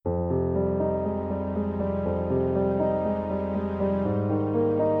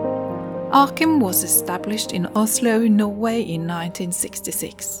Arkim was established in Oslo, Norway in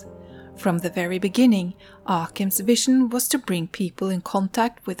 1966. From the very beginning, Arkim's vision was to bring people in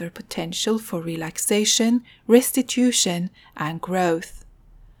contact with their potential for relaxation, restitution, and growth.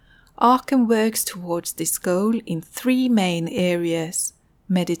 Arkim works towards this goal in three main areas: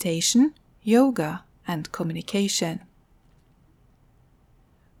 meditation, yoga, and communication.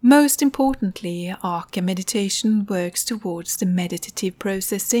 Most importantly, Arkim meditation works towards the meditative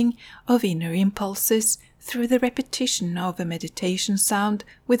processing of inner impulses through the repetition of a meditation sound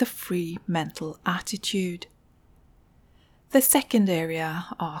with a free mental attitude. The second area,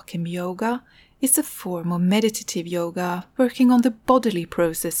 Arkim Yoga, is a form of meditative yoga working on the bodily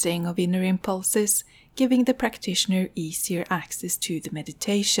processing of inner impulses, giving the practitioner easier access to the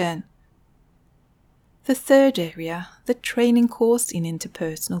meditation. The third area, the training course in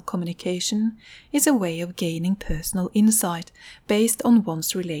interpersonal communication, is a way of gaining personal insight based on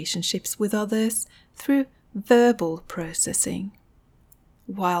one's relationships with others through verbal processing.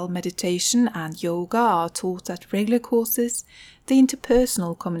 While meditation and yoga are taught at regular courses, the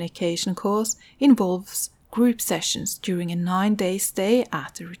interpersonal communication course involves group sessions during a 9-day stay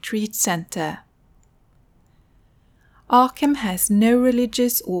at a retreat center. Arkim has no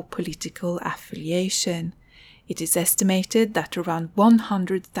religious or political affiliation. It is estimated that around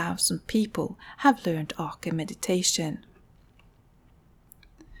 100,000 people have learned Arkim meditation.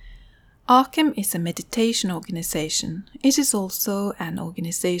 Arkim is a meditation organization. It is also an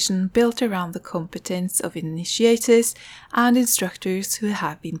organization built around the competence of initiators and instructors who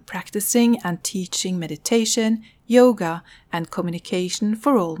have been practicing and teaching meditation, yoga, and communication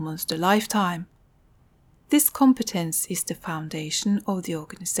for almost a lifetime. This competence is the foundation of the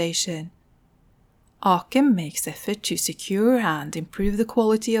organization. Arkim makes effort to secure and improve the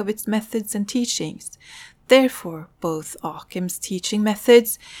quality of its methods and teachings. Therefore, both Arkim's teaching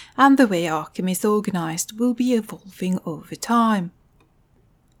methods and the way Arkim is organized will be evolving over time.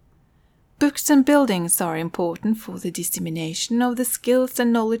 Books and buildings are important for the dissemination of the skills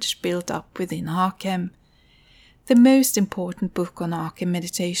and knowledge built up within Arkim. The most important book on Arkim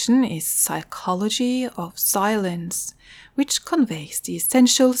meditation is Psychology of Silence, which conveys the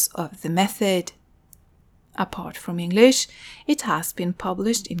essentials of the method. Apart from English, it has been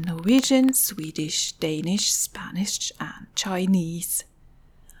published in Norwegian, Swedish, Danish, Spanish, and Chinese.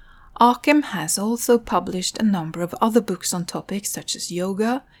 Arkim has also published a number of other books on topics such as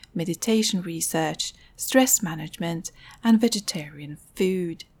yoga, meditation research, stress management, and vegetarian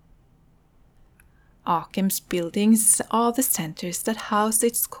food. Arkim's buildings are the centers that house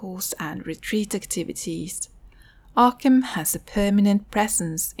its course and retreat activities. Arkim has a permanent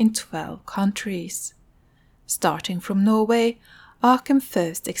presence in 12 countries. Starting from Norway, Arkim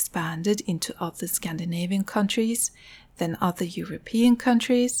first expanded into other Scandinavian countries, then other European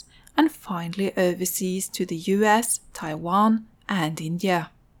countries, and finally overseas to the US, Taiwan, and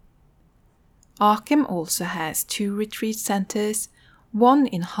India. Arkim also has 2 retreat centers, one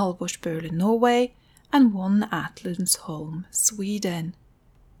in Halvorsbøle, Norway, and one at Lundsholm, Sweden.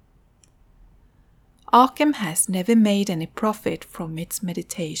 Arkim has never made any profit from its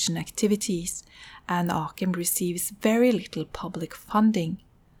meditation activities, and Arkim receives very little public funding.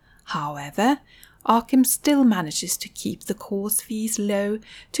 However, Arkim still manages to keep the course fees low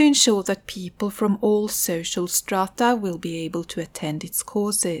to ensure that people from all social strata will be able to attend its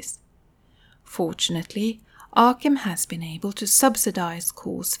courses. Fortunately, Arkim has been able to subsidize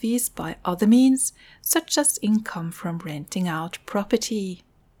course fees by other means, such as income from renting out property.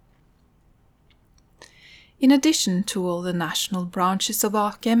 In addition to all the national branches of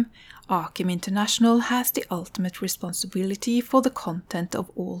Arkim, Arkim International has the ultimate responsibility for the content of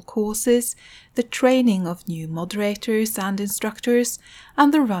all courses, the training of new moderators and instructors,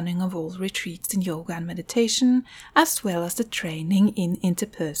 and the running of all retreats in yoga and meditation, as well as the training in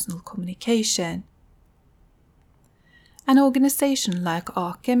interpersonal communication. An organization like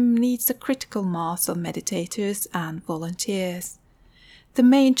Arkim needs a critical mass of meditators and volunteers. The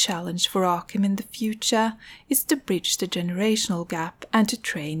main challenge for Arkim in the future is to bridge the generational gap and to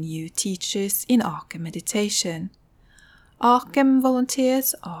train new teachers in Arkim meditation. Arkim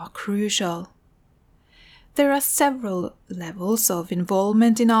volunteers are crucial. There are several levels of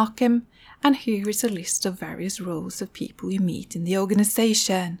involvement in Arkim, and here is a list of various roles of people you meet in the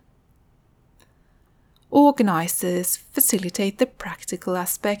organization. Organizers facilitate the practical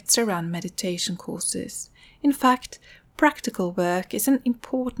aspects around meditation courses. In fact, practical work is an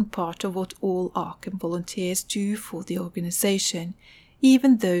important part of what all Arkim volunteers do for the organization,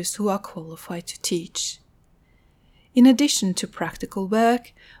 even those who are qualified to teach. In addition to practical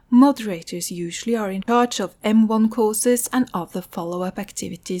work, moderators usually are in charge of M1 courses and other follow-up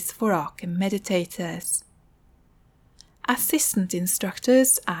activities for Akem meditators. Assistant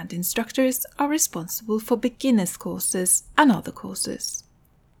instructors and instructors are responsible for beginners courses and other courses.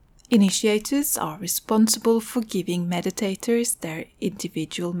 Initiators are responsible for giving meditators their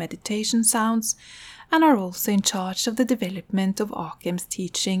individual meditation sounds and are also in charge of the development of Akem's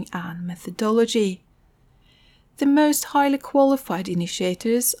teaching and methodology. The most highly qualified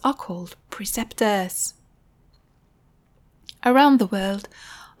initiators are called preceptors. Around the world,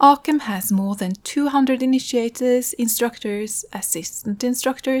 Akem has more than 200 initiators, instructors, assistant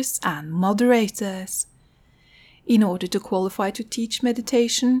instructors, and moderators. In order to qualify to teach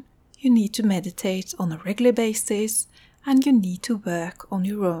meditation, you need to meditate on a regular basis and you need to work on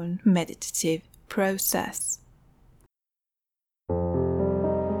your own meditative process.